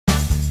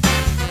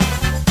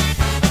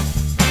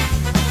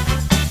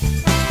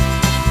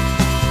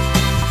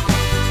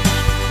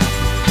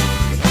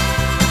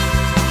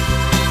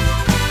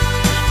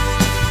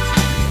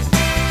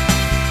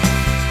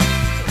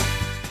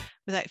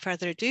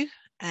further ado,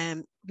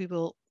 we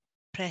will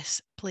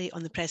press play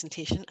on the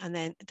presentation, and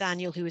then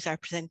Daniel, who is our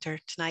presenter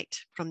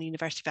tonight from the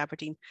University of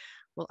Aberdeen,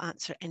 will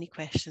answer any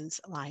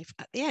questions live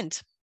at the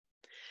end.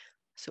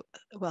 So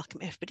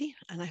welcome everybody,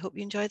 and I hope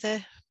you enjoy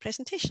the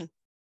presentation.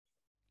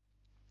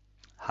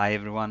 Hi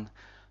everyone,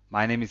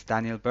 my name is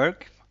Daniel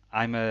Berg.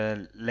 I'm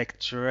a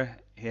lecturer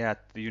here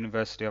at the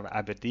University of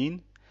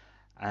Aberdeen,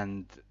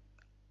 and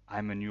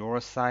I'm a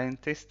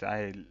neuroscientist.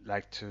 I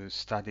like to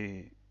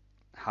study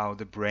how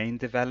the brain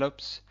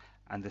develops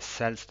and the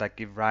cells that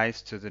give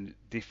rise to the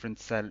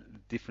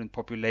different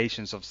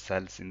populations of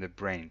cells in the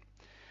brain.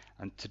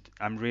 And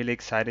I'm really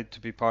excited to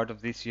be part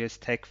of this year's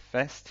Tech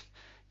Fest.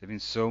 There have been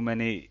so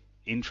many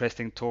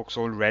interesting talks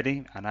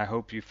already, and I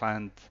hope you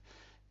find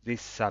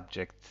this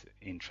subject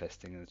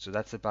interesting. So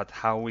that's about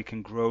how we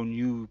can grow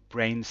new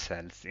brain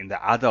cells in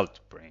the adult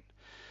brain.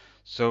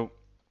 So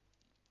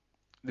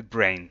the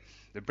brain,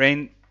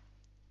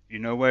 you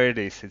know where it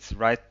is. It's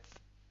right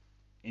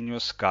in your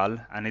skull,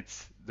 and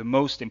it's the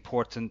most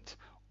important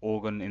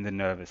organ in the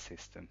nervous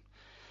system.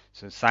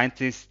 So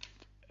scientists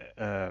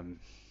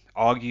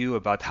argue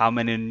about how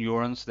many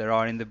neurons there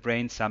are in the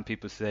brain. Some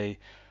people say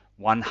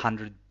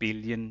 100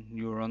 billion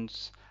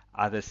neurons,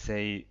 others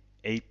say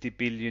 80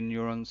 billion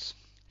neurons.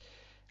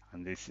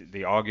 And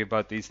they argue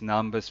about these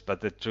numbers,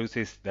 but the truth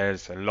is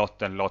there's a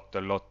lot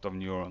of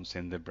neurons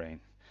in the brain.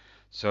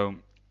 So,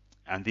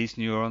 and these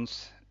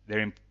neurons, they're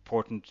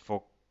important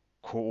for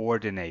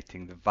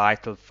coordinating the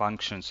vital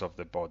functions of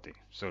the body.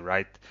 So,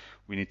 right,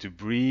 we need to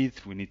breathe,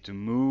 we need to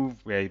move,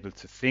 we're able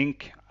to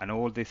think, and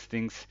all these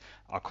things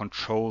are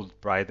controlled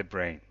by the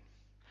brain.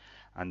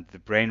 And the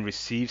brain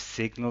receives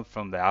signal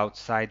from the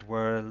outside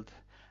world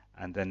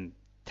and then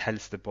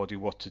tells the body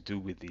what to do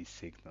with these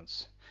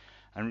signals.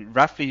 And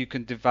roughly you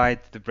can divide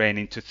the brain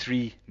into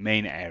three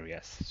main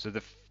areas. So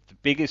the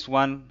biggest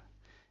one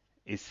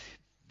is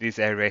this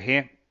area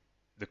here,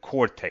 the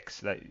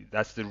cortex.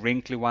 That's the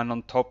wrinkly one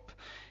on top,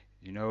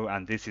 you know,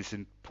 and this is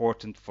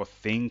important for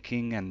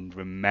thinking and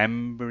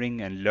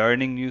remembering and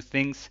learning new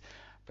things,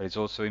 but it's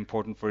also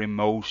important for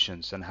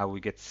emotions and how we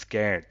get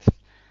scared.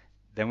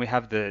 Then we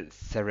have the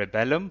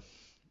cerebellum,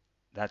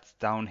 that's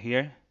down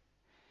here.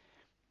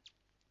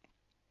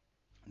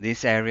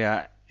 This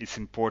area is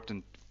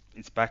important,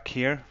 it's back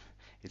here.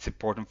 It's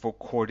important for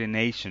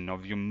coordination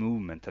of your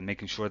movement and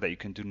making sure that you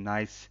can do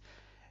nice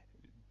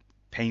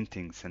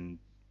paintings and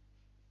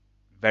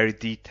very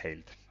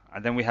detailed.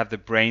 And then we have the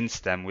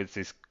brainstem, which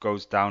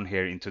goes down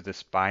here into the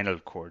spinal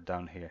cord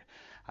down here.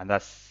 And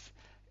that's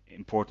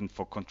important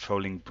for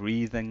controlling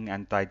breathing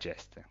and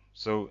digesting.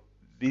 So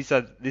this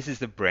is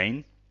the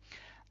brain.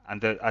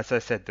 And as I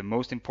said, the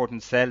most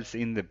important cells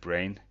in the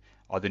brain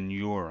are the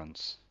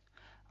neurons.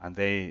 And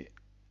they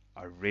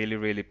are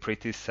really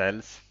pretty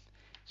cells.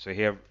 So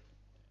here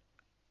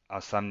are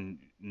some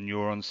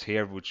neurons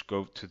here which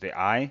go to the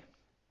eye,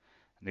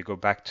 they go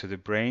back to the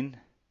brain,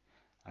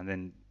 and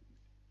then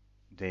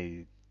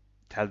they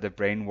tell the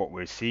brain what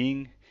we're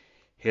seeing.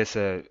 Here's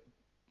a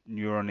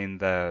neuron in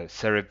the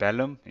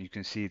cerebellum, and you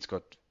can see it's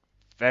got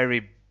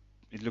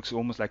it looks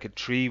almost like a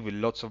tree with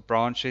lots of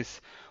branches,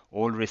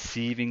 all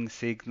receiving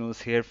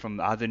signals here from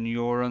other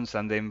neurons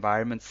and the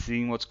environment,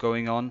 seeing what's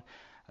going on.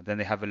 And then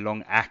they have a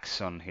long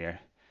axon here,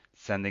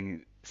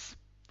 sending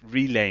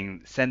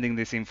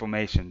this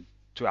information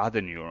to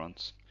other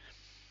neurons.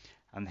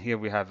 And here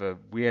we have a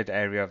weird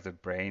area of the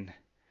brain.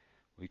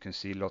 We can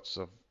see lots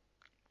of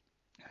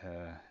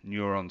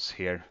neurons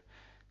here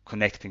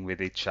connecting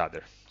with each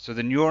other. So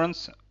the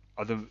neurons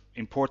are the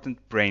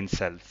important brain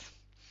cells,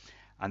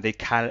 and they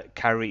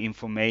carry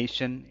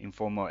information in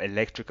form of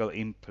electrical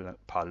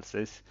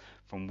impulses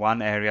from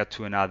one area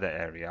to another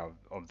area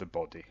of the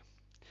body.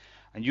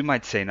 And you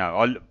might say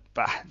now, oh,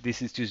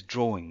 this is just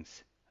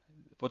drawings.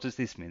 What does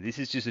this mean? This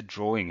is just a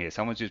drawing here.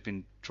 Someone's just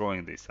been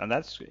drawing this. And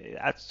that's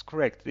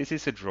correct. This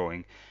is a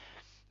drawing.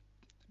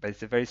 But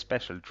it's a very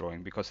special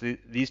drawing because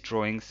these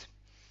drawings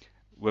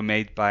were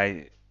made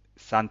by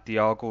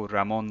Santiago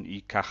Ramón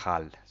y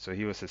Cajal. So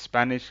he was a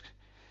Spanish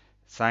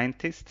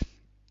scientist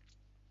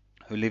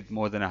who lived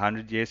more than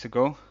 100 years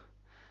ago.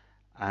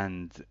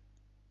 And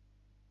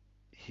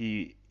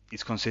he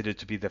is considered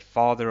to be the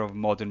father of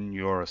modern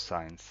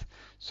neuroscience.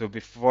 So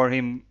before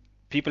him,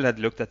 people had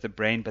looked at the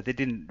brain, but they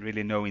didn't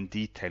really know in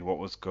detail what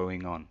was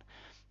going on.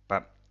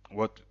 But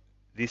what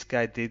this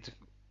guy did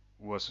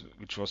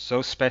which was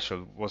so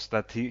special, was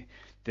that he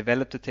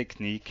developed a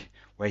technique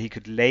where he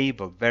could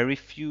label very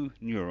few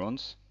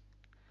neurons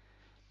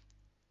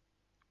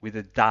with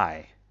a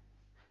dye.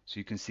 So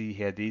you can see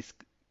here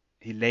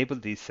he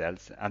labeled these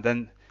cells, and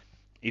then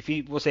if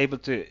he was able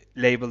to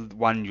label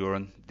one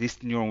neuron, this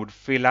neuron would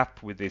fill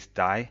up with this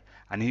dye,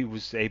 and he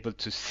was able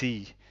to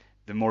see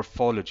the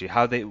morphology,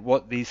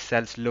 what these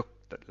cells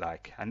looked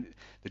like. And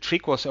the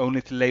trick was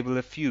only to label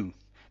a few,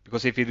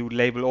 because if he would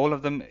label all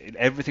of them,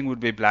 everything would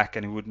be black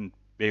and he wouldn't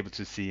be able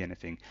to see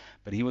anything.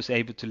 But he was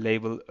able to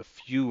label a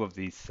few of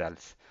these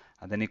cells,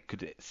 and then he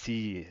could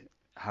see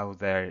how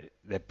their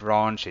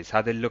branches,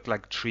 how they look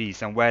like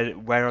trees, and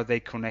where are they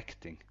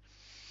connecting.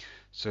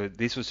 So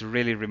this was a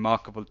really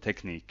remarkable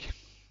technique.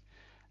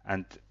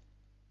 And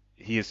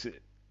he is,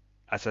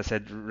 as I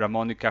said,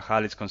 Ramon y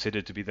Cajal is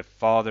considered to be the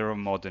father of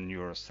modern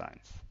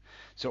neuroscience.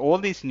 So all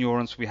these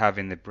neurons we have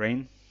in the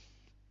brain,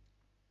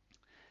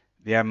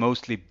 they are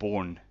mostly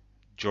born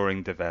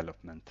during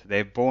development.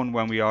 They're born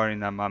when we are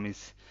in our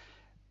mommy's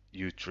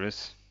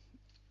uterus.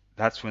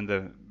 That's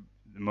when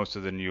most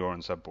of the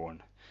neurons are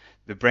born.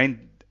 The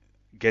brain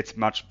gets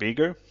much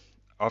bigger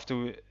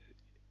after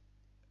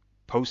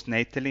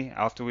postnatally,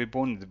 after we're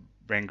born. The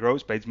brain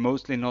grows, but it's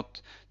mostly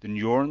not the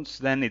neurons.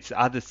 Then it's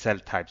other cell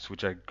types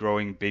which are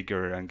growing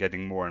bigger and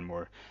getting more and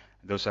more.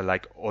 Those are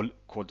like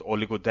called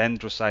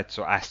oligodendrocytes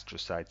or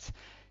astrocytes.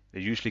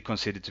 They're usually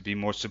considered to be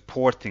more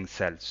supporting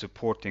cells,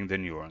 supporting the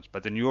neurons.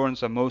 But the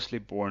neurons are mostly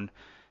born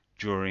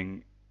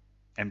during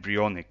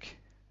embryonic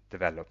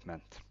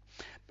development.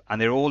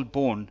 And they're all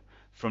born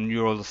from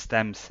neural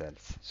stem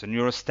cells. So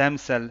neural stem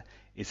cell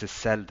is a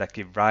cell that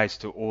gives rise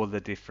to all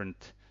the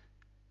different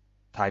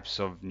types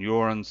of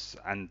neurons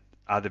and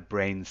other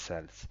brain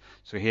cells.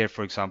 So here,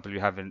 for example, you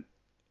have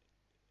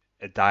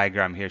a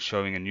diagram here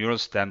showing a neural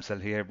stem cell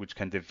here, which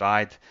can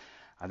divide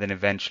and then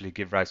eventually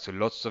give rise to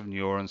lots of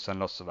neurons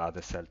and lots of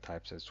other cell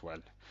types as well.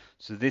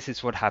 So this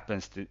is what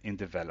happens in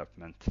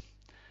development.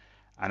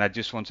 And I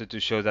just wanted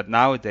to show that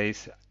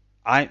nowadays,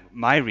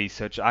 my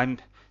research,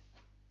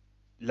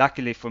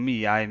 luckily for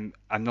me, I'm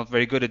not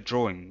very good at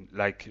drawing.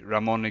 Like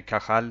Ramon y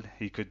Cajal,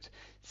 he could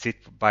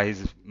sit by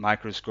his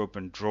microscope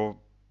and draw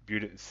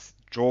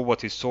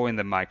what he saw in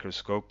the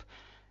microscope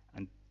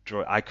and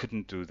draw. I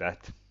couldn't do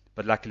that.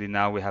 But luckily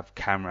now we have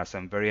cameras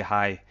and very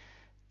high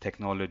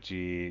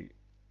technology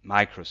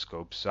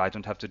microscopes, so I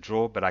don't have to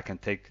draw, but I can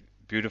take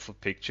beautiful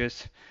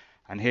pictures.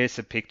 And here's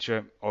a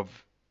picture of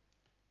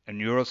a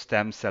neural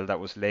stem cell that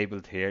was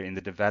labeled here in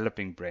the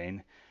developing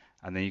brain,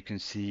 and then you can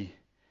see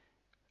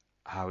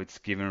how it's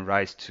given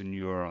rise to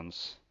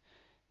neurons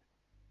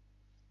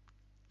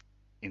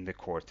in the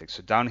cortex.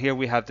 So down here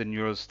we have the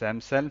neural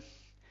stem cell,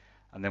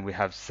 and then we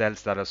have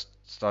cells that are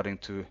starting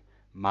to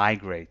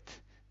migrate.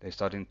 They're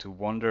starting to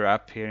wander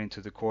up here into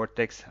the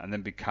cortex and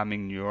then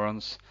becoming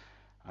neurons,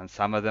 and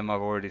some of them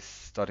are already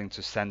starting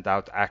to send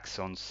out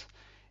axons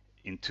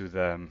into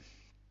the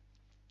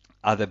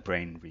other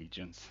brain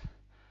regions.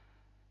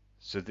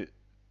 So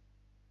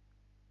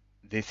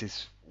this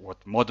is what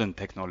modern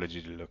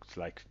technology looks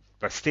like.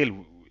 But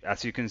still,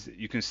 as you can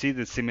see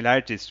the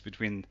similarities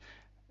between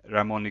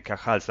Ramon y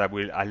Cajal's, that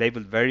I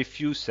labeled very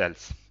few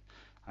cells,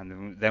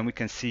 and then we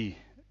can see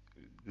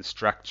the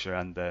structure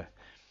and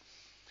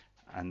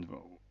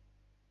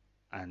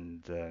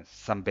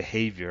some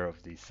behavior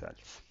of these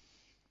cells.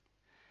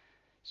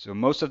 So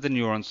most of the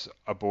neurons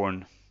are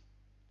born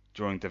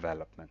during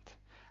development.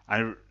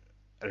 And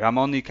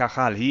Ramon y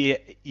Cajal, he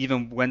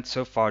even went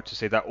so far to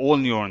say that all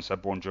neurons are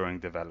born during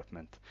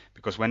development.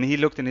 Because when he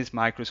looked in his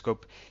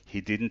microscope,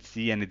 he didn't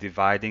see any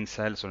dividing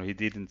cells, or he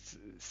didn't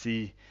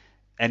see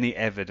any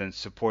evidence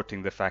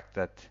supporting the fact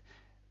that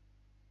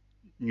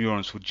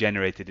neurons were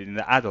generated in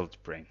the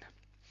adult brain.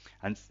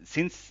 And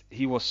since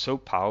he was so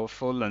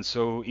powerful and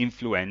so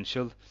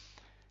influential,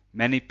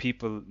 many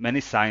people,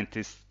 many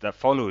scientists that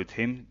followed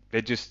him,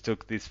 they just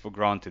took this for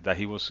granted, that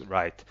he was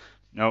right.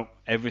 No,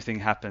 everything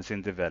happens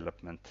in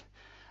development.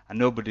 And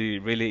nobody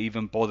really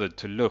even bothered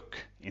to look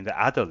in the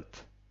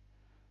adult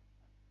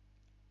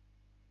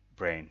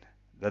brain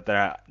that there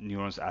are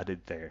neurons added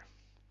there.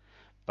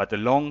 But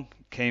along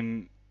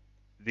came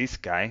this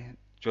guy,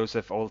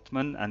 Joseph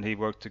Altman, and he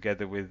worked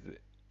together with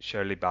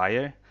Shirley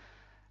Bayer.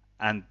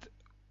 And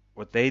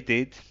what they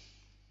did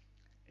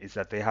is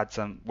that they had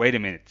wait a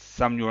minute,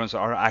 some neurons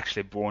are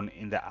actually born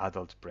in the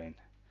adult brain.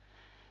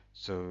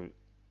 So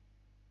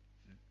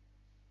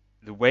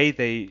the way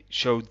they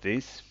showed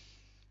this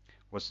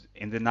was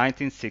in the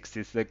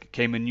 1960s there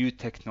came a new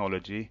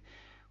technology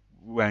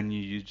when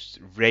you use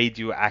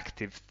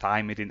radioactive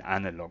thymidine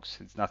analogs.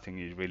 It's nothing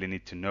you really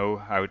need to know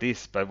how it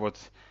is, but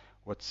what's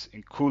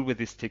cool with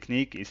this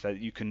technique is that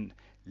you can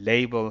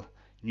label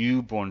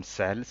newborn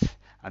cells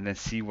and then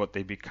see what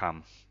they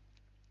become.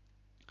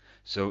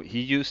 So he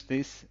used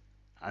this,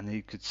 and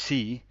he could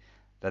see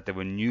that there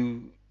were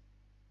newborn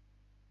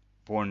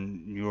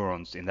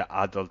neurons in the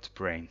adult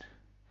brain.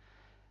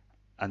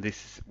 And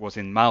this was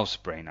in mouse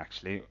brain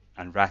actually,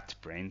 and rat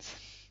brains.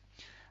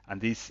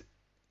 And these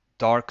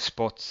dark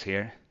spots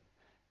here,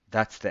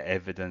 that's the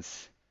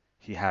evidence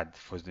he had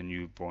for the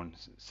newborn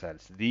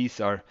cells. These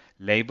are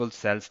labeled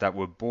cells that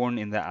were born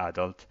in the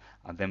adult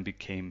and then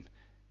became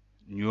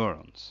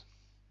neurons.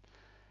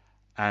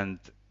 And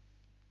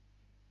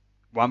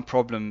one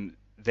problem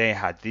they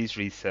had, these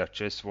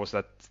researchers, was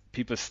that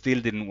people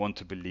still didn't want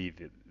to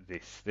believe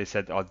this. They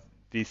said, oh,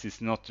 this is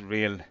not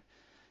real,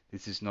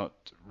 this is not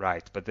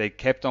right. But they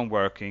kept on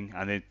working,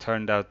 and it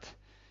turned out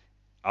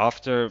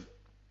after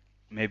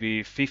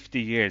maybe 50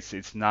 years,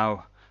 it's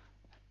now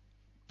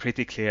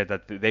pretty clear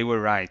that they were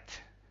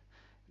right.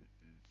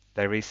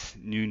 There is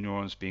new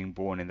neurons being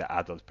born in the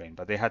adult brain,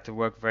 but they had to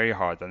work very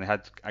hard, and they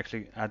had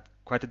actually had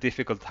quite a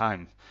difficult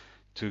time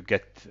to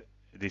get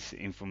this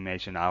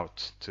information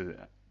out, to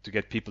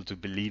get people to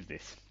believe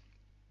this.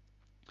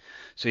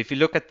 So if you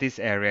look at this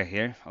area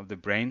here of the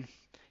brain,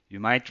 you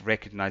might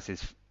recognize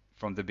this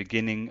from the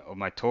beginning of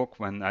my talk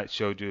when I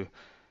showed you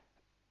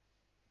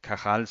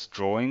Cajal's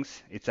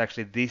drawings. It's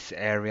actually this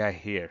area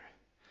here.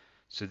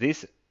 So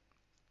this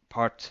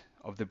part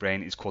of the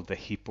brain is called the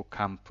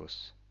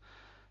hippocampus.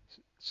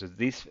 So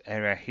this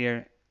area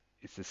here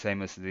is the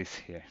same as this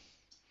here.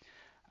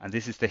 And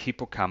this is the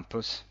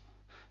hippocampus.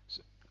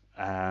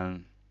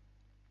 Um,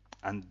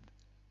 and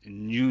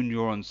new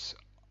neurons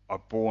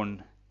are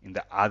born in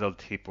the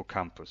adult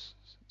hippocampus.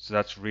 So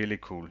that's really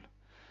cool.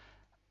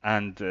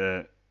 And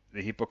the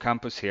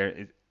hippocampus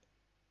here,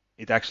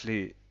 it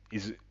actually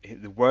is,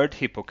 the word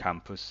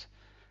hippocampus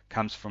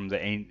comes from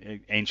the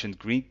ancient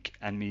Greek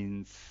and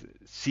means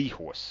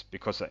seahorse,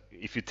 because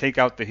if you take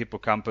out the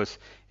hippocampus,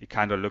 it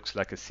kind of looks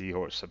like a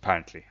seahorse,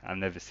 apparently. I've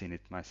never seen it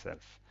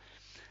myself.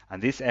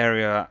 And this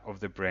area of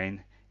the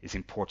brain is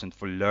important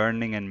for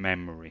learning and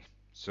memory.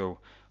 So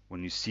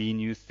when you see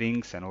new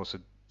things and also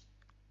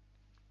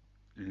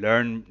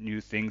learn new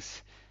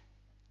things,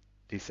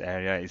 this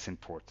area is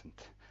important.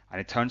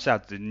 And it turns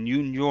out the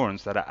new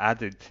neurons that are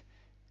added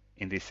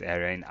in this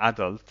area in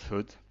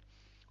adulthood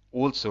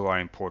also are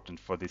important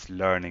for this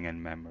learning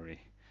and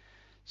memory.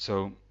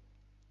 So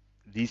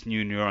these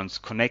new neurons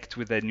connect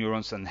with the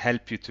neurons and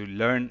help you to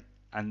learn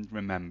and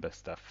remember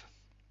stuff.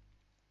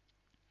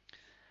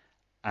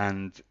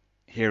 And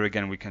here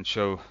again we can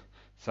show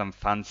some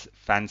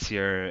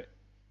fancier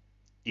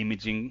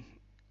imaging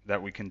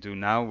that we can do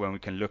now when we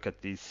can look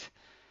at these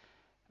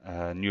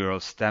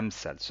neural stem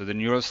cells. So the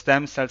neural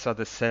stem cells are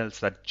the cells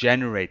that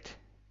generate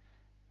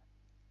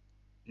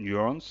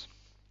neurons.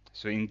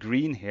 So in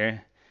green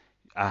here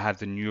I have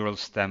the neural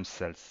stem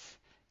cells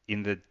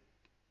in the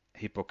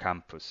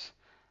hippocampus,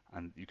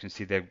 and you can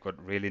see they've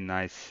got really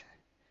nice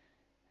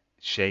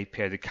shape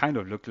here. They kind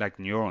of look like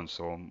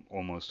neurons,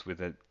 almost with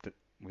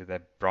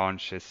their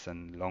branches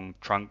and long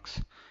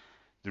trunks.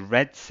 The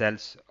red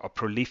cells are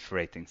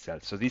proliferating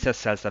cells. So these are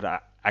cells that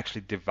are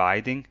actually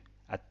dividing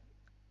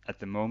at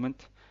the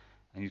moment.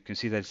 And you can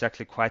see there's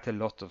actually quite a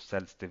lot of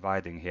cells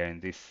dividing here in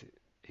this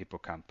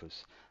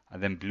hippocampus.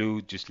 And then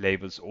blue just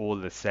labels all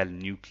the cell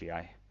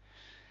nuclei.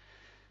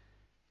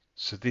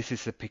 So this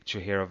is a picture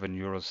here of a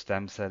neural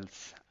stem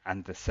cells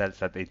and the cells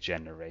that they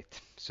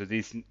generate. So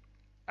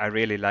I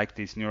really like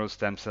these neural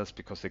stem cells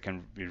because they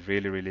can be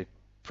really, really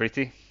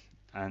pretty.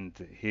 And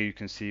here you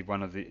can see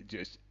one of the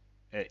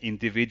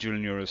individual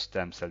neural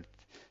stem cells.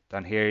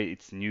 Down here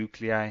it's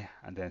nuclei,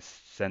 and then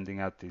sending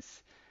out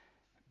these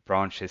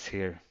branches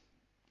here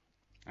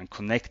and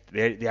connect.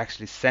 They're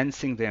actually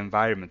sensing the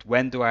environment.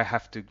 When do I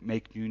have to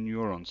make new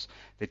neurons?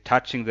 They're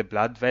touching the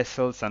blood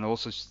vessels and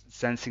also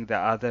sensing the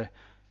other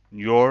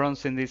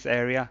neurons in this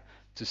area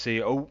to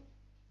say, oh,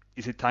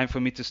 is it time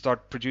for me to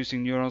start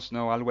producing neurons?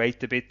 No, I'll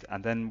wait a bit.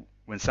 And then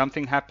when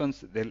something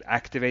happens, they'll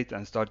activate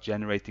and start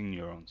generating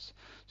neurons.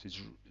 So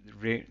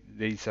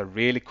these are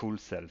really cool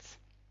cells.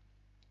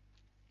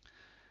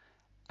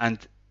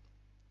 And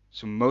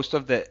so most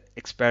of the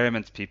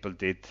experiments people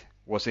did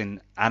was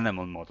in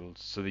animal models.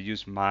 So they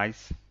used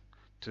mice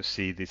to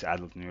see this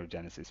adult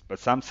neurogenesis. But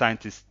some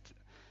scientists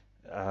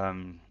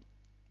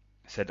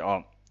said,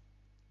 oh,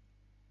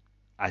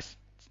 I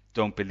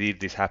don't believe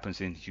this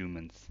happens in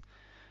humans.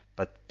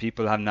 But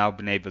people have now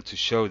been able to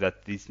show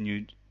that these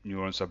new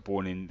neurons are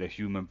born in the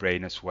human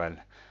brain as well.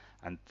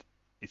 And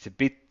it's a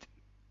bit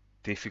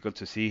difficult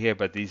to see here,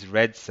 but these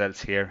red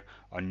cells here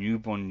are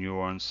newborn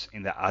neurons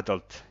in the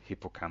adult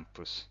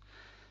hippocampus.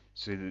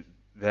 So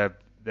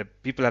the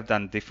people have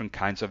done different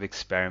kinds of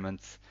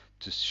experiments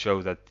to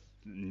show that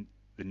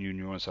the new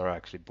neurons are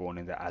actually born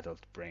in the adult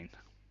brain.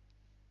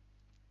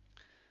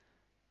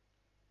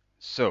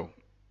 So,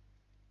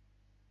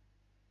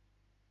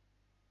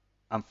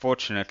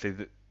 unfortunately,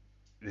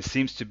 there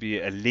seems to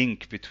be a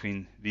link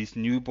between these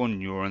newborn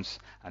neurons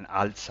and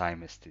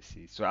Alzheimer's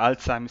disease. So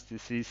Alzheimer's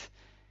disease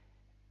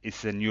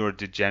is a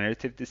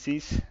neurodegenerative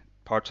disease.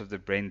 Parts of the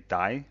brain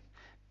die,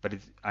 but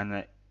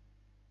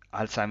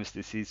Alzheimer's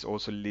disease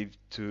also leads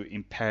to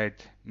impaired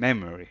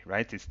memory,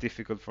 right? It's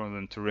difficult for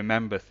them to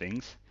remember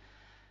things.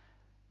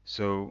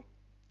 So,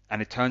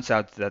 and it turns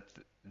out that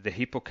the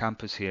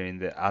hippocampus here in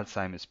the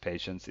Alzheimer's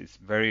patients is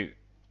very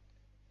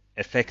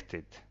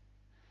affected.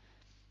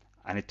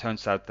 And it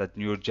turns out that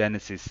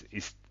neurogenesis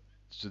is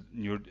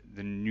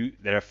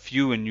there are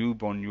fewer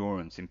newborn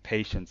neurons in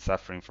patients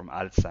suffering from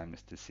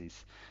Alzheimer's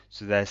disease.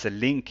 So there's a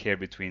link here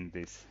between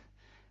this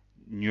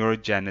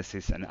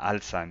neurogenesis and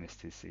Alzheimer's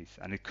disease,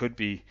 and it could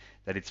be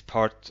that it's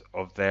part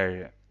of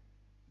the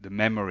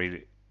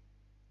memory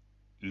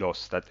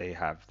loss that they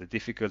have, the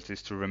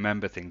difficulties to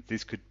remember things.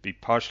 This could be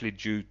partially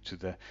due to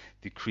the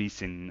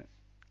decrease in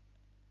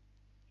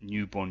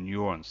newborn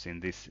neurons in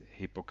this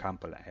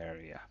hippocampal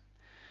area.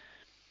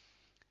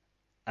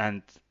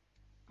 And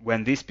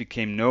when this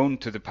became known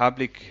to the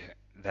public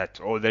that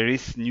there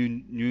is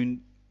new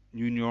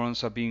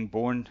neurons are being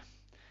born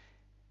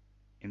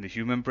in the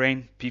human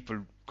brain,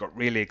 people got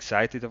really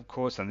excited, of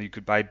course, and you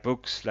could buy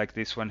books like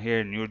this one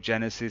here,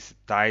 Neurogenesis,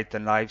 Diet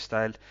and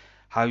Lifestyle,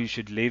 how you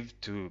should live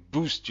to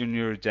boost your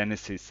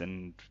neurogenesis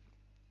and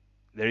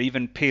There are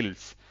even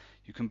pills.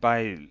 You can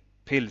buy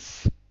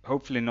pills,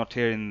 hopefully not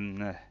here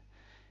in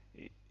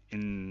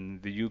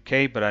the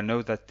UK, but I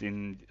know that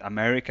in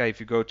America, if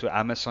you go to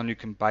Amazon, you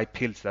can buy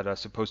pills that are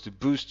supposed to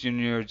boost your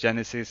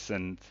neurogenesis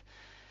and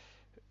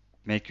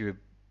make you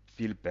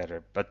feel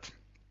better. But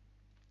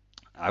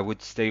I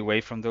would stay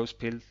away from those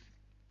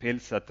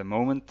pills at the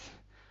moment.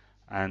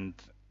 And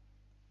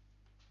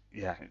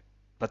yeah,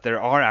 but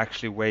there are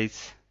actually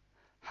ways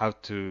how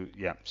to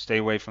stay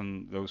away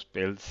from those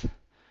pills.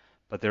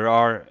 But there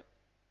are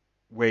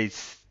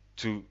ways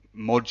to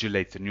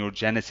modulate the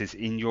neurogenesis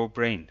in your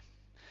brain.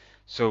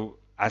 So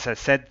as I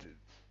said,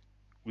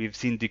 we've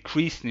seen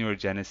decreased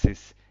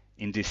neurogenesis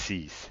in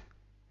disease.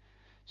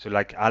 So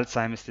like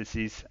Alzheimer's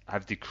disease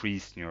have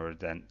decreased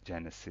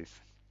neurogenesis.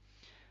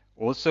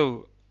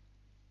 Also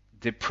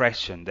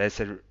depression, there's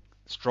a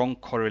strong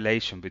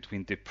correlation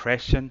between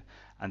depression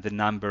and the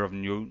number of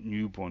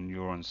newborn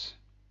neurons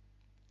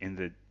in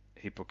the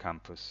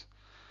hippocampus.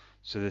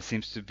 So there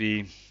seems to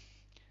be,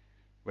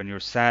 when you're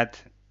sad,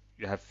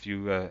 you have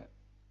fewer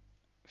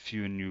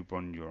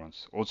newborn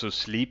neurons. Also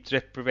sleep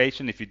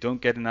deprivation, if you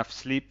don't get enough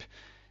sleep,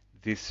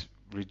 this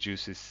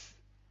reduces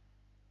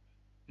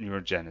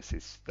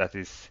neurogenesis. That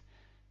is,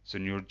 so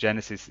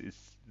neurogenesis is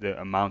the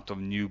amount of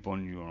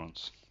newborn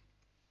neurons.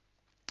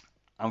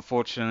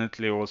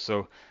 Unfortunately,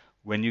 also,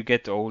 when you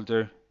get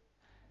older,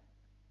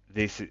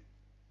 the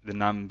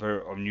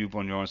number of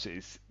newborn neurons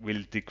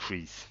will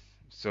decrease.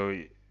 So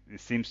it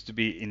seems to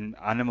be in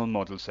animal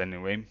models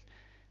anyway,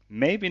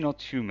 maybe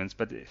not humans,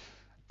 but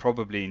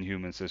probably in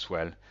humans as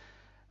well.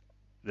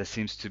 There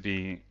seems to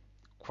be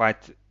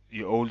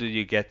the older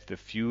you get, the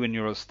fewer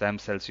neural stem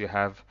cells you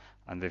have,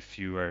 and the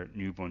fewer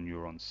newborn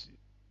neurons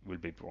will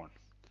be born.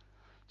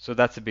 So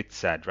that's a bit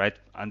sad, right?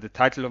 And the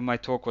title of my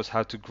talk was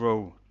how to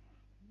grow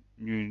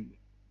new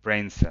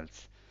brain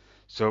cells.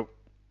 So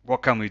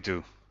what can we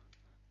do?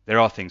 There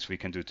are things we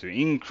can do to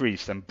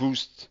increase and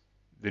boost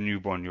the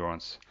newborn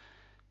neurons.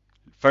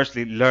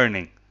 Firstly,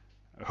 learning.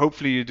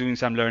 Hopefully you're doing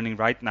some learning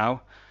right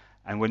now.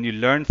 And when you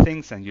learn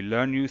things and you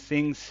learn new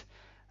things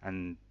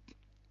and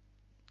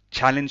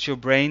challenge your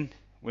brain,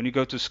 when you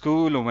go to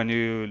school or when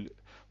you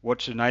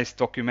watch a nice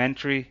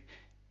documentary,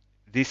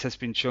 this has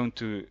been shown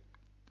to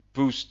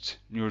boost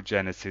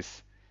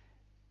neurogenesis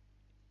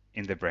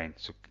in the brain.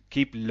 So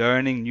keep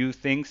learning new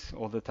things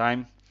all the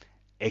time.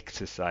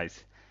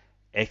 Exercise.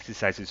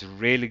 Exercise is a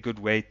really good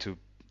way to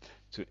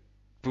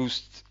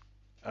boost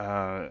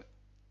the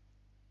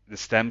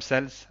stem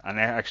cells and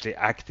actually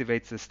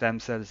activates the stem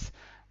cells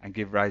and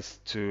give rise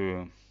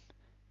to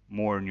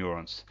more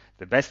neurons.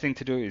 The best thing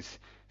to do is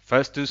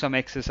first do some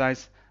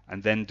exercise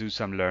and then do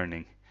some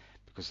learning,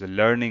 because the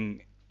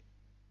learning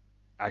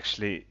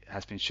actually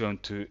has been shown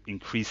to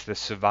increase the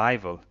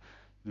survival.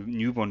 The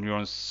newborn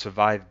neurons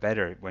survive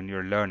better when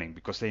you're learning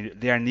because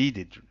they are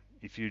needed.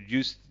 If you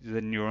use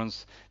the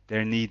neurons,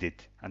 they're needed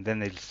and then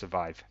they'll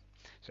survive.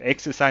 So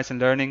exercise and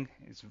learning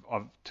is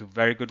two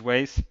very good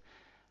ways,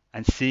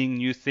 and seeing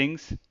new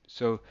things.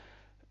 So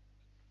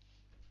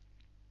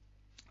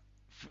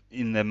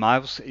in the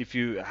mouse, if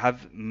you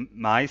have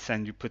mice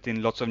and you put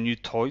in lots of new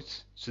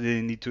toys, so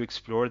they need to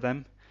explore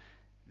them,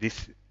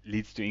 this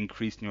leads to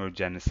increased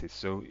neurogenesis.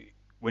 So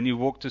when you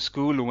walk to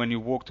school or when you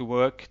walk to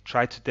work,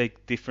 try to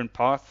take different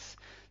paths,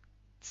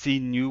 see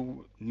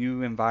new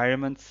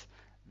environments.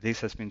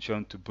 This has been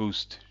shown to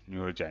boost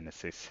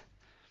neurogenesis.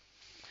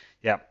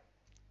 Yeah,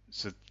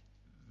 so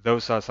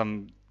those are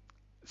some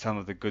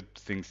of the good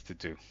things to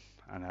do.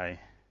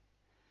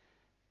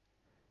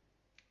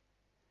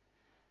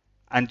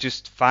 And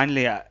just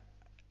finally,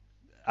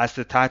 as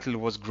the title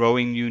was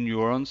growing new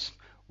neurons,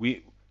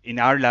 we in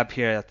our lab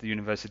here at the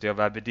University of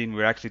Aberdeen,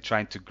 we're actually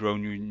trying to grow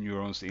new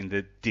neurons in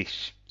the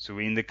dish. So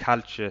in the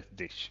culture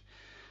dish.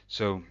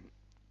 So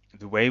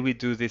the way we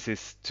do this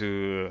is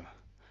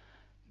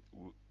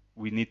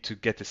we need to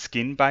get a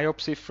skin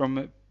biopsy from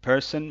a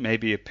person,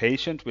 maybe a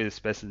patient with a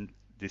special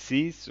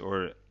disease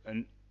or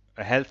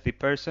a healthy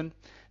person.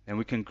 Then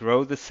we can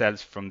grow the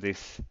cells from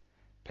this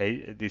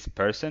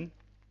person.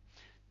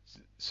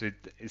 So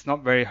it's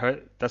not very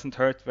doesn't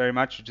hurt very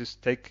much. You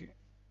just take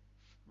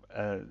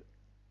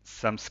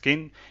some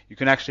skin. You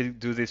can actually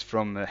do this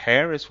from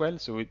hair as well.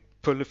 So we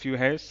pull a few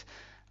hairs,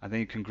 and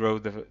then you can grow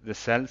the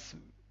cells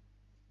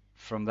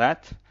from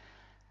that.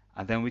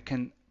 And then we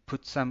can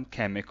put some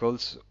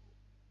chemicals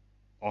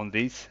on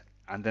these,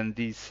 and then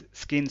these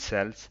skin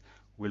cells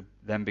will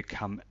then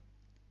become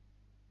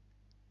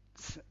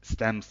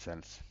stem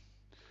cells.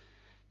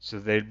 So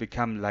they'll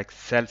become like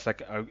cells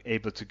that are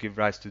able to give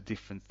rise to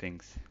different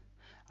things.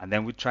 And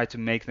then we try to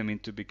make them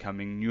into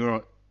becoming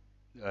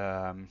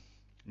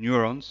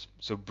neurons,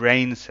 so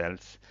brain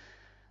cells,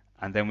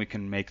 and then we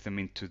can make them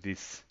into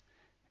this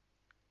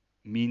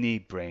mini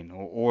brain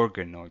or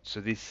organoid. So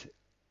this,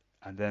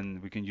 and then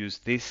we can use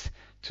this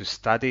to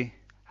study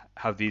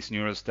how these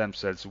neural stem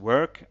cells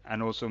work,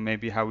 and also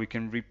maybe how we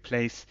can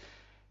replace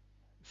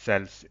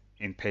cells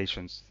in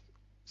patients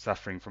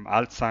suffering from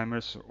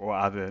Alzheimer's or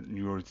other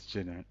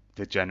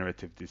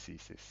neurodegenerative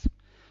diseases.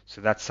 So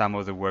that's some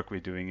of the work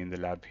we're doing in the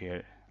lab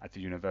here at the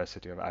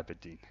University of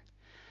Aberdeen.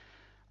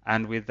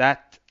 And with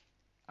that,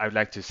 I would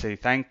like to say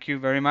thank you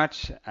very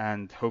much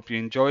and hope you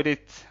enjoyed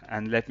it,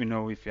 and let me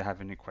know if you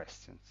have any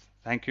questions.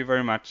 Thank you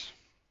very much.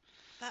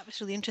 That was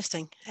really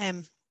interesting.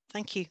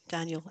 Thank you,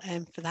 Daniel,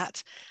 for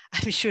that.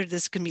 I'm sure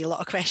there's going to be a lot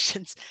of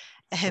questions.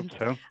 Hope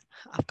so.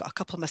 I've got a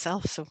couple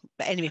myself,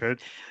 but anyway.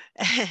 Good.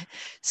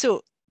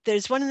 So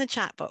there's one in the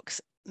chat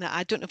box. Now,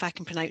 I don't know if I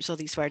can pronounce all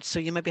these words, so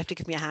you maybe have to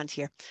give me a hand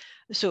here.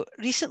 So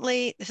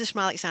recently, this is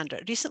from Alexandra.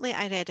 Recently,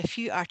 I read a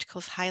few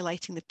articles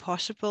highlighting the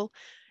possible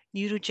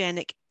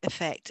neurogenic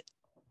effect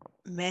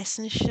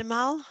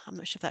mesenchymal, I'm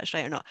not sure if that's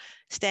right or not,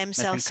 stem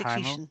cell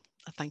secretion.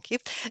 Oh, thank you.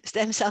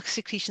 Stem cell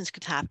secretions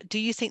could have. Do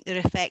you think their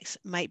effects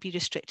might be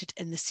restricted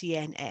in the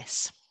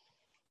CNS?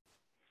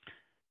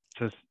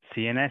 So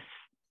CNS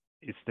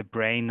is the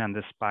brain and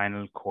the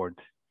spinal cord.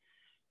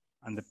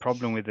 And the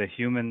problem with the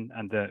human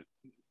and the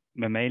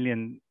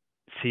mammalian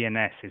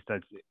CNS is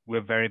that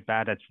we're very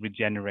bad at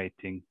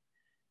regenerating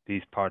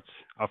these parts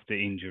of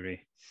the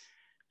injury.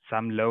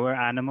 Some lower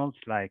animals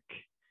like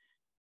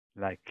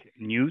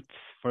newts,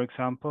 for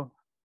example,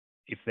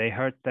 if they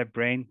hurt their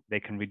brain, they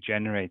can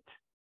regenerate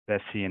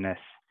their CNS.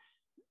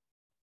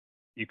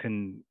 If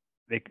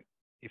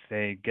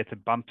they get a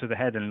bump to the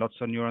head and lots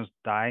of neurons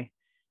die,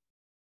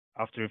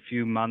 after a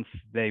few months,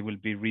 they will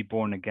be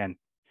reborn again.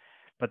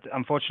 But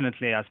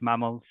unfortunately, as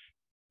mammals,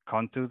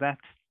 can't do that.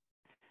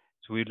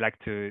 So we'd like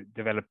to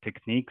develop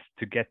techniques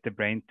to get the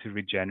brain to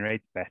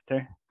regenerate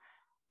better.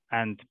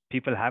 And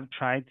people have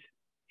tried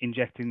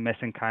injecting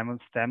mesenchymal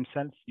stem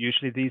cells.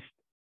 Usually these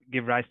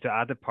give rise to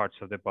other parts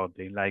of the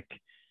body, like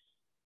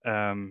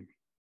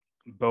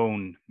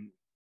bone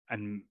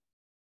and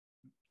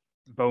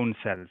bone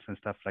cells and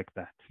stuff like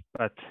that.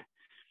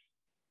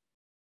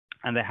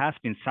 And there has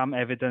been some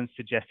evidence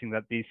suggesting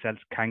that these cells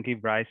can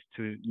give rise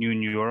to new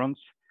neurons.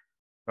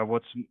 But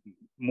what's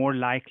more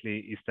likely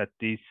is that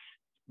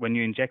when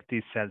you inject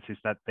these cells, is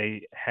that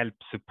they help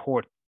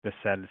support the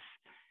cells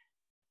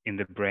in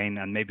the brain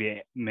and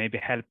maybe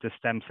help the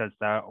stem cells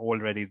that are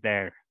already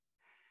there.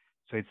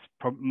 So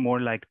it's more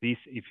like these.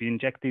 If you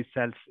inject these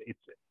cells, it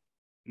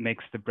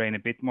makes the brain a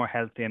bit more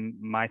healthy and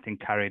might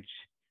encourage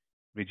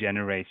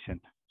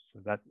regeneration. So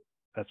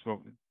that's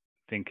what we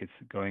think is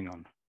going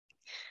on.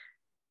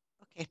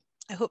 Okay,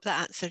 I hope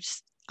that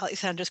answers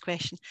Alexandra's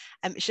question.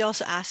 She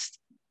also asked,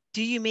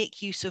 do you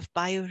make use of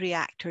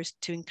bioreactors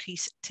to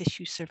increase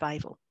tissue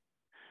survival?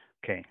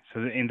 Okay,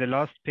 so in the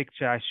last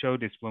picture I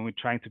showed is when we're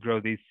trying to grow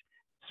these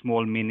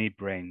small mini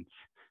brains.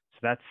 So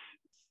that's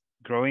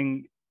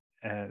growing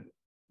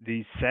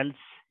these cells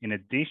in a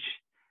dish.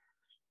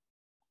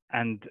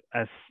 And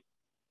as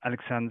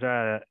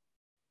Alexandra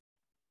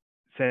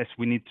says,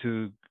 we need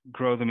to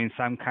grow them in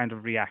some kind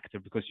of reactor,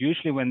 because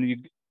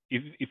usually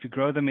if you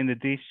grow them in the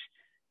dish,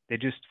 they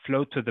just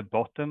float to the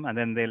bottom and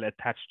then they'll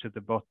attach to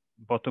the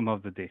bottom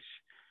of the dish.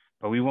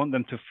 But we want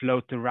them to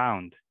float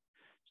around.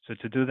 So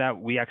to do that,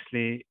 we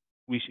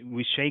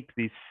shake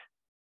these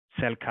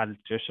cell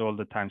cultures all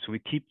the time. So we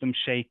keep them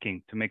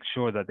shaking to make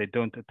sure that they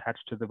don't attach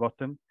to the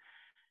bottom.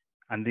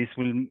 And this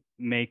will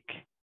make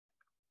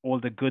all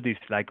the goodies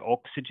like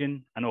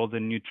oxygen and all the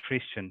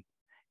nutrition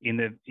in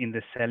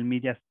the cell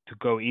media to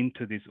go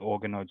into these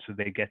organoids, so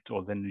they get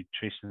all the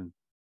nutrition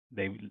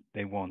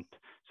they want.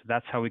 So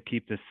that's how we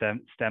keep the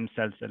stem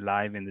cells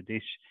alive in the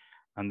dish,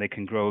 and they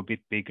can grow a bit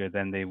bigger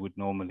than they would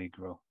normally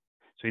grow.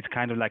 So it's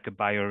kind of like a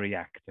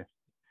bioreactor.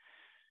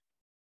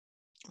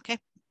 Okay,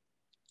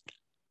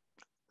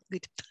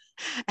 good.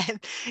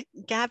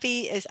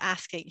 Gabby is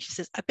asking, she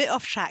says, a bit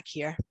off track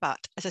here, but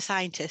as a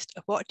scientist,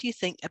 what do you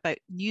think about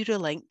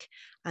Neuralink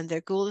and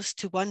their goal is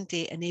to one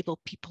day enable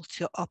people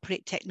to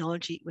operate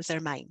technology with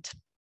their mind?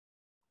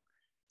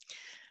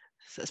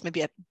 So it's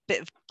maybe a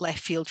bit of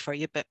left field for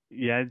you, but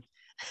yeah.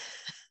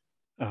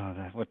 Oh,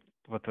 what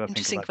do I think about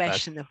interesting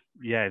question, that?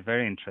 though. Yeah,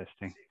 very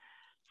interesting.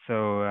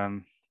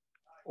 So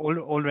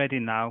already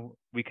now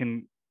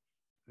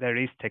there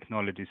is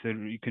technology, so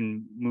you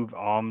can move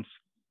arms,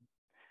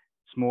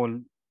 small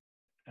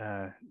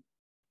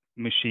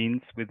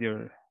machines with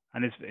your,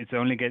 and it's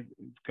only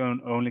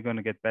going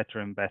to get better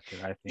and better,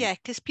 I think. Yeah,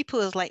 because people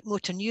with like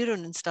motor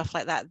neuron and stuff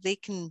like that, they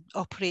can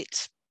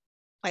operate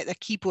like their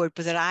keyboard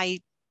with their eye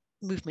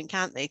movement,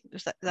 can't they?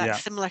 Is that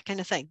similar kind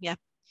of thing? Yeah.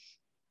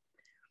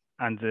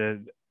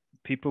 And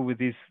people with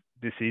these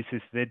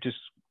diseases,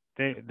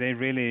 they're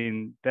really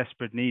in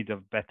desperate need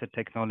of better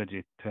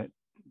technology.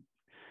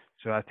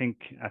 So I think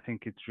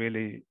it's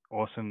really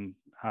awesome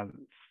how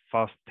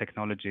fast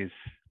technology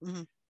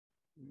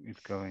is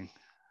going,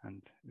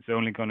 and it's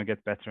only going to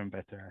get better and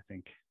better, I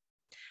think.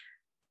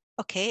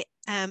 Okay.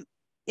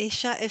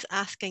 Aisha is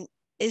asking,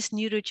 is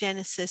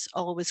neurogenesis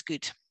always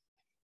good?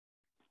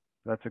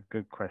 That's a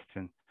good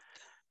question.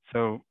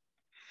 So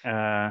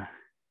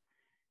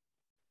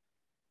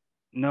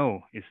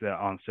no is the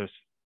answer.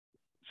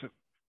 So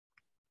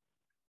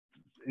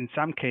in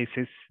some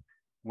cases,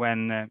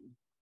 when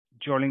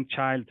during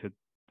childhood,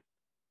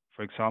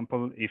 for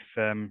example, if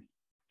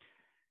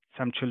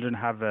some children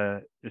have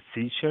a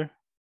seizure,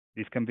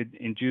 this can be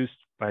induced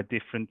by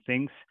different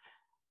things.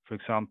 For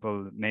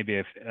example, maybe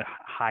a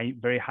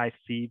very high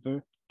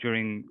fever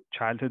during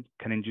childhood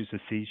can induce a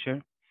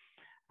seizure.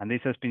 And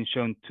this has been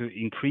shown to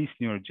increase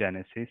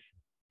neurogenesis,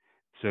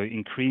 so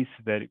increase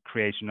the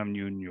creation of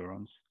new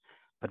neurons.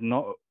 But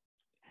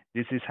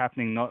this is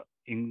happening not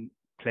in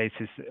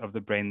places of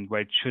the brain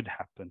where it should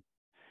happen.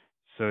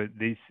 So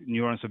these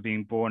neurons are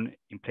being born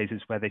in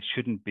places where they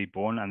shouldn't be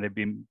born, and they've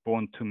been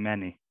born too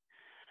many.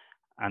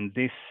 And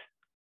this,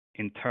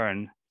 in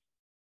turn,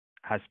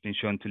 has been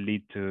shown to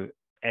lead to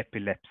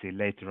epilepsy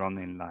later on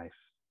in life.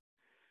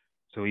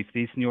 So if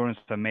these neurons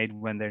are made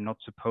when they're not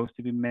supposed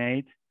to be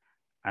made,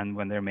 and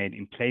when they're made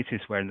in places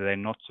where they're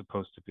not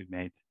supposed to be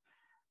made,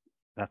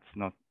 that's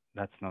not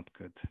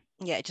good.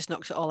 Yeah, it just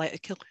knocks it all out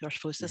of kilter, I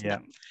suppose, doesn't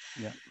it?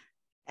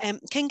 Yeah.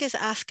 King is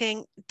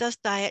asking, does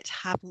diet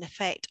have an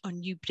effect on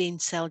new brain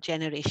cell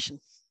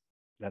generation?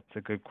 That's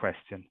a good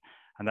question.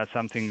 And that's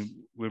something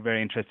we're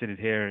very interested in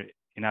here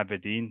in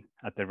Aberdeen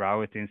at the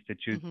Rowett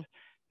Institute. Mm-hmm.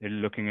 They're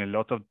looking a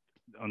lot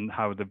on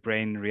how the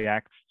brain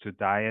reacts to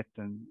diet,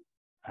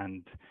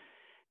 and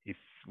if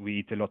we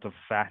eat a lot of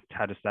fat,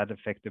 how does that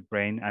affect the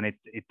brain? And it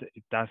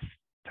does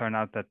turn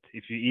out that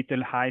if you eat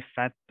a high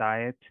fat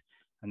diet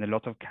and a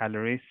lot of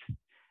calories,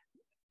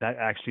 that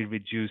actually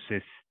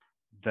reduces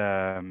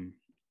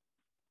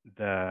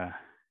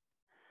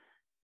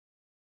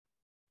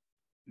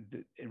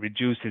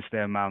reduces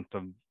the amount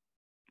of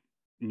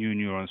new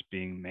neurons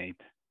being made.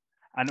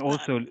 And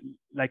also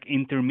like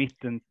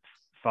intermittent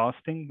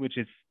fasting, which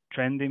is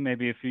trendy.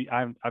 Maybe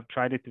I've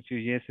tried it a few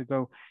years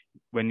ago,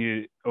 when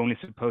you're only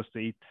supposed to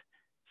eat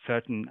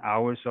certain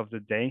hours of the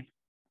day.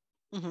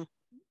 Mm-hmm.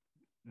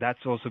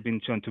 That's also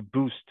been shown to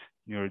boost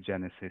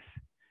neurogenesis.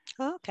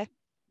 Oh, okay.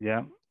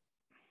 Yeah.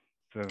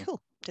 So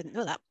cool. Didn't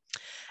know that.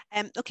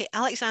 Okay,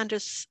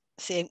 Alexander's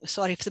saying,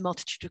 sorry for the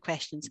multitude of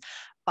questions,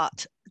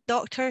 but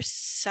Dr.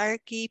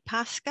 Sergei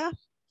Pasca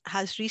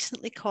has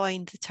recently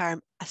coined the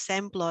term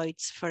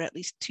assembloids for at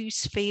least 2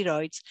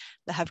 spheroids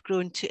that have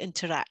grown to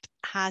interact.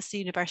 Has the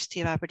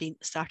University of Aberdeen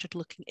started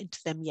looking into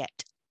them yet?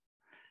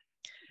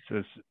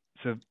 So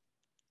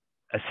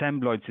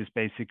assembloids is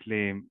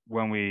basically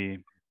when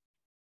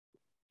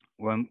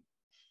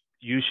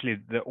usually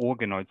the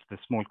organoids, the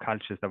small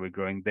cultures that we're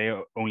growing, they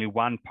are only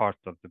one part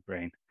of the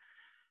brain.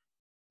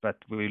 But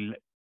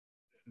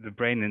the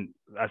brain,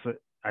 as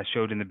I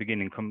showed in the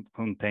beginning,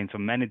 contains so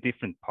many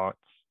different parts.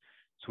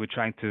 So we're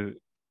trying to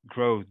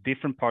grow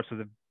different parts of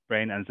the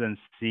brain and then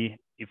see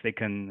if they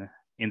can,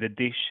 in the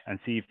dish, and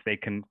see if they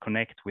can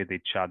connect with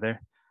each other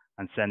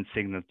and send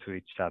signal to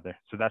each other.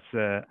 So that's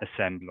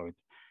assembloid.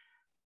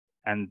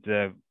 And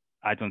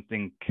I don't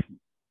think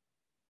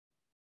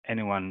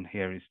anyone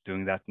here is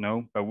doing that,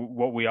 no. But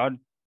what we are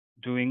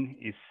doing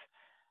is,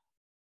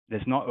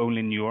 there's not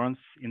only neurons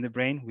in the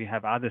brain, we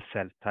have other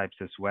cell types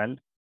as well.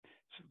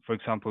 So for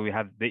example, we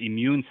have the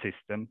immune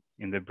system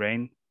in the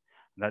brain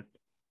that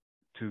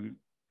to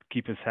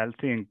keep us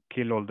healthy and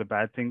kill all the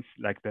bad things,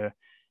 like they're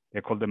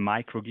called the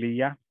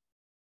microglia.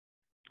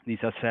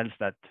 These are cells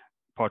that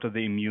part of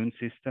the immune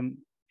system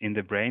in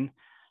the brain.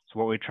 So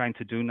what we're trying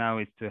to do now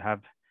is to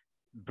have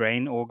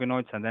brain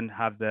organoids and then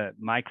have the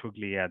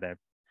microglia there,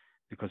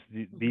 because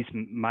these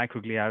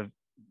microglia have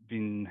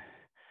been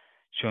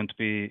shown to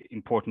be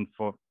important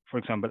for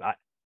example,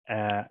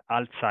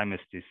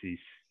 Alzheimer's disease.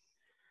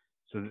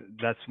 So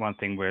that's one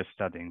thing we're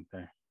studying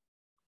there.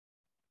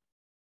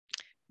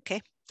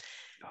 Okay.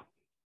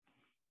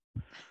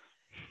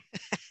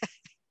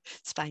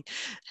 It's fine.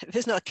 If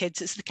it's not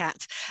kids, it's the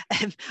cat.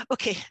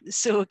 Okay,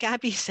 so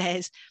Gabby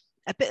says,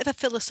 a bit of a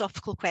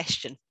philosophical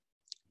question.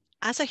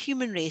 As a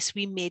human race,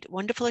 we made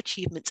wonderful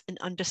achievements in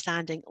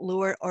understanding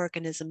lower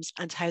organisms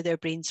and how their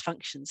brains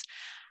functions.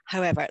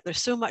 However,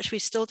 there's so much we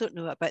still don't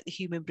know about the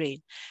human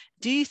brain.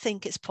 Do you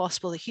think it's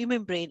possible the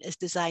human brain is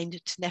designed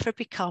to never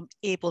become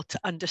able to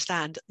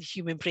understand the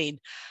human brain?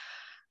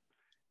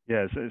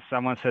 Yes,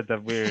 someone said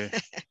that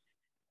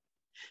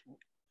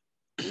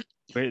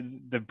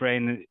the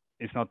brain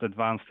is not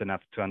advanced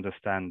enough to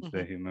understand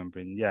the human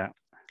brain. Yeah.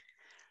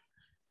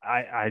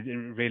 I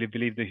really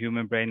believe the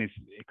human brain is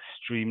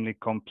extremely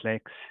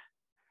complex,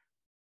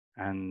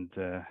 and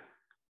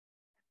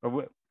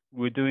but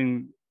we're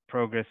doing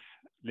progress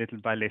little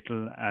by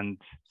little, and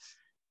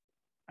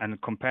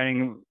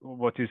comparing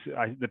what is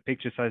the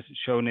pictures I've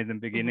shown in the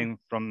beginning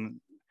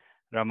from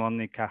Ramon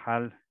y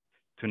Cajal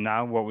to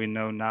now, what we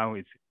know now,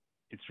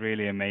 it's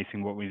really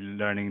amazing what we're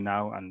learning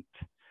now. And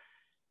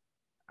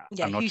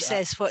yeah, who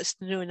says what's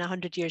to know in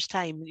 100 years'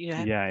 time? You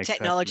know, yeah,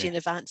 technology exactly. and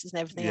advances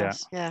and everything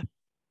else. Yeah.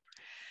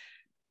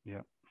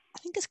 Yeah. I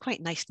think it's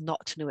quite nice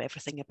not to know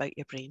everything about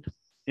your brain.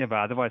 Yeah, but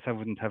otherwise I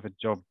wouldn't have a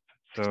job.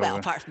 So well,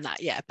 apart from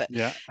that, yeah. But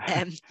yeah.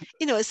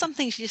 you know, some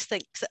things you just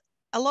think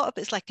a lot of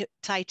it's like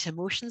tied to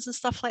emotions and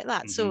stuff like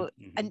that. So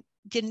and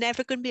you're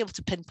never going to be able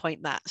to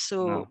pinpoint that.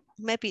 So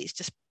maybe it's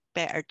just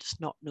better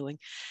just not knowing.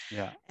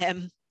 Yeah.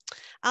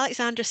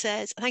 Alexandra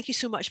says, thank you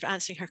so much for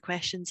answering her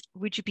questions.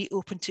 Would you be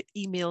open to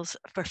emails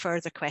for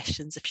further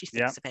questions if she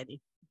thinks of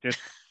any? Just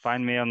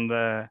find me on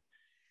the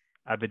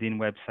Aberdeen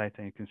website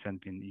and you can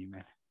send me an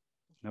email.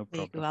 No problem.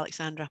 There you go,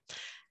 Alexandra.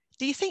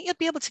 Do you think you'll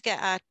be able to get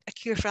a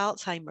cure for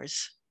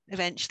Alzheimer's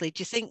eventually?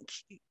 Do you think,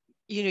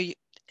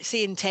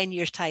 say in 10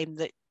 years' time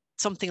that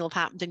something will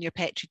have happened in your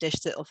petri dish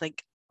that will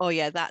think, oh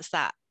yeah, that's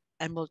that,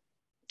 and we'll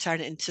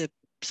turn it into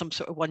some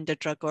sort of wonder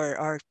drug,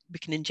 or we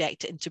can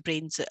inject it into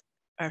brains that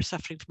are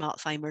suffering from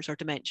Alzheimer's or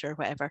dementia or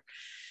whatever?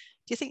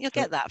 Do you think you'll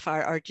get that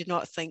far, or do you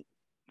not think?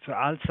 So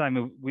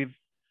Alzheimer, we've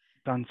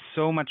done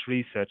so much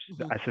research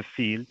as a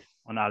field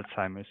on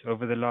Alzheimer's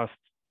over the last,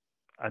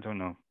 I don't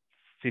know,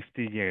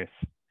 50 years.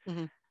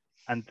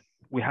 And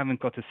we haven't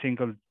got a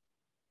single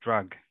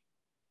drug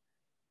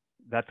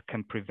that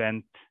can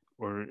prevent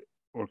or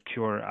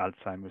cure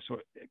Alzheimer's, or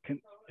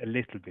a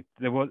little bit.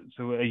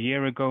 So a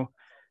year ago,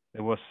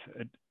 there was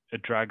a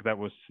drug that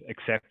was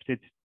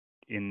accepted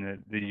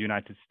in the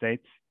United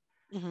States,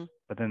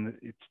 but then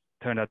it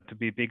turned out to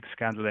be a big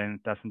scandal and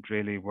it doesn't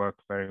really work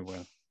very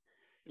well.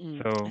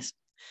 So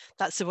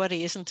that's the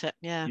worry, isn't it?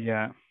 Yeah.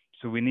 Yeah.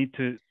 So we need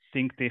to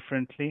think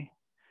differently,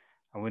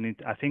 and we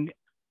need. I think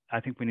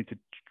we need to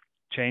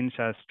change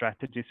our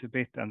strategies a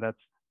bit, and that's.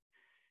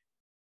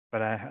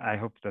 But I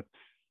hope that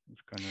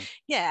it's gonna.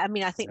 Yeah, I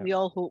mean, I think we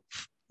all hope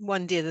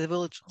one day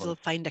they'll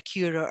find a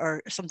cure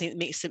or something that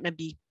makes it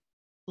maybe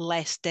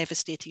less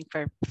devastating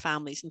for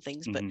families and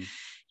things. But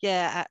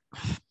yeah,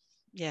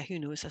 who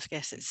knows? I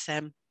guess it's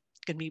going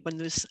to be one of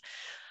those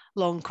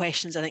long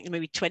questions. I think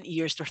maybe 20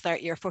 years or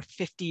 30 or 40,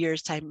 50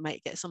 years time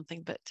might get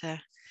something, but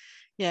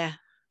yeah.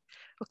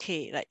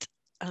 Okay, right,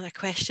 another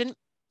question.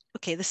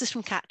 Okay, this is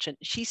from Katrin.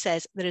 She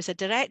says there is a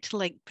direct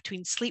link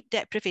between sleep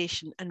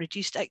deprivation and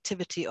reduced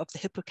activity of the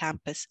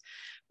hippocampus,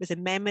 with the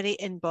memory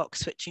inbox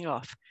switching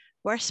off.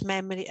 Worse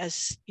memory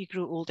as you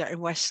grow older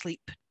and worse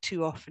sleep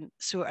too often.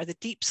 So are the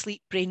deep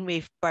sleep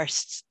brainwave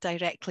bursts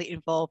directly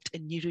involved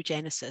in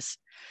neurogenesis?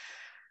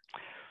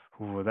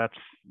 Oh,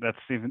 that's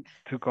even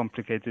too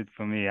complicated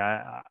for me.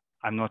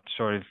 I'm not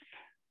sure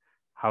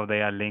how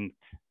they are linked.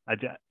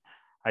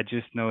 I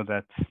just know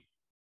that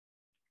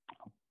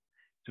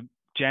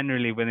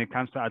generally when it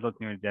comes to adult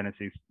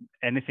neurogenesis,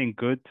 anything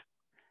good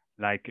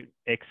like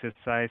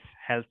exercise,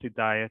 healthy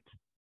diet,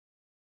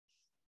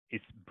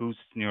 it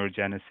boosts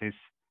neurogenesis,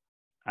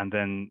 and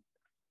then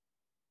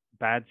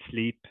bad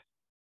sleep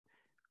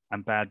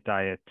and bad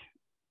diet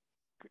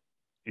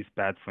is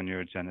bad for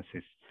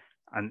neurogenesis.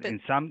 And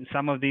in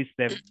some of these,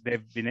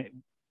 they've been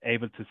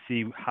able to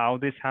see how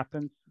this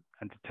happens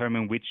and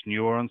determine which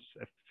neurons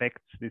affect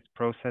this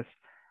process.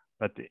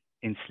 But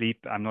in sleep,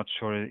 I'm not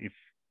sure if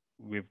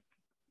we've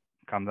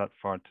come that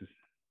far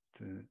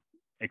to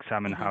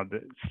examine how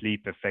the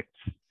sleep affects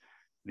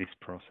this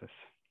process.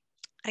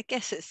 I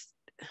guess it's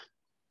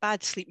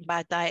bad sleep and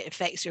bad diet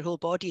affects your whole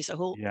body as a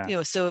whole.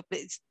 So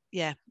it's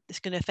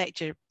going to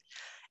affect your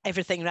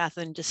everything rather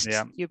than just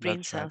your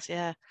brain cells.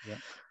 Right. Yeah.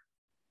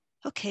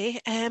 Okay.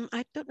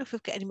 I don't know if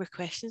we've got any more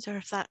questions or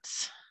if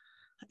that's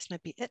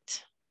maybe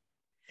it.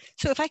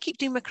 So if I keep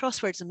doing my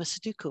crosswords and my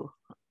Sudoku,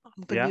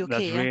 I'm going to be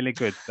okay. That's really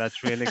good.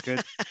 That's really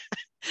good.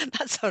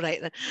 That's all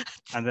right then.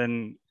 And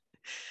then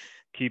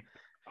keep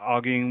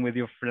arguing with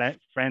your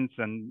friends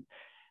and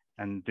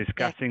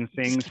discussing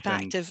things. Keep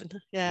active.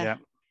 Yeah.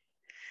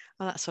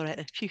 Well, that's all right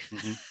then. Phew.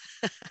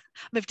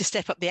 Maybe to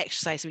step up the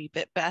exercise a wee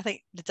bit, but I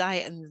think the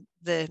diet and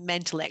the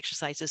mental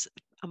exercises,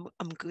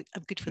 I'm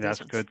good for those ones.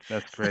 That's good.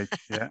 That's great.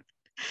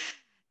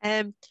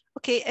 Yeah.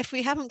 Okay. If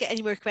we haven't got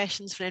any more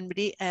questions for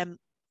anybody,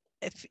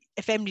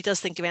 if anybody does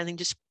think of anything,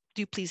 just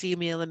do please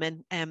email them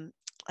in.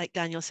 Like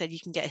Daniel said, you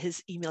can get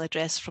his email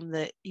address from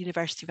the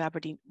University of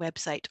Aberdeen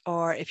website,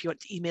 or if you want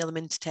to email them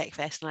into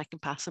TechFest and I can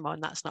pass them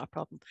on, that's not a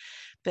problem.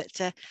 But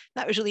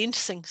that was really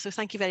interesting. So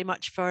thank you very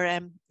much for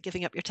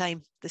giving up your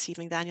time this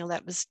evening, Daniel.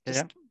 That was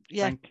just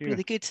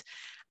really good.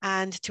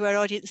 And to our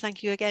audience,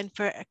 thank you again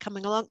for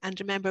coming along. And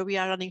remember, we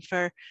are running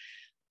for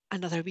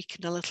another week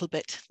and a little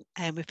bit.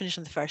 We finished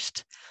on the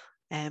 1st.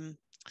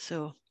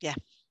 So yeah.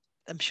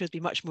 I'm sure there'll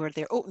be much more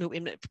there. Oh, no, wait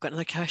a minute. We've got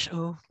another question.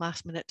 Oh,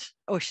 last minute.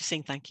 Oh, she's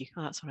saying thank you.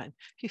 Oh, that's all right.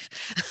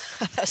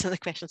 That's another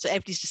question. So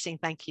everybody's just saying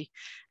thank you.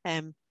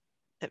 That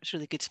was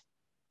really good.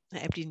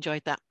 Everybody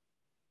enjoyed that.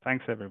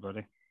 Thanks,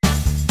 everybody.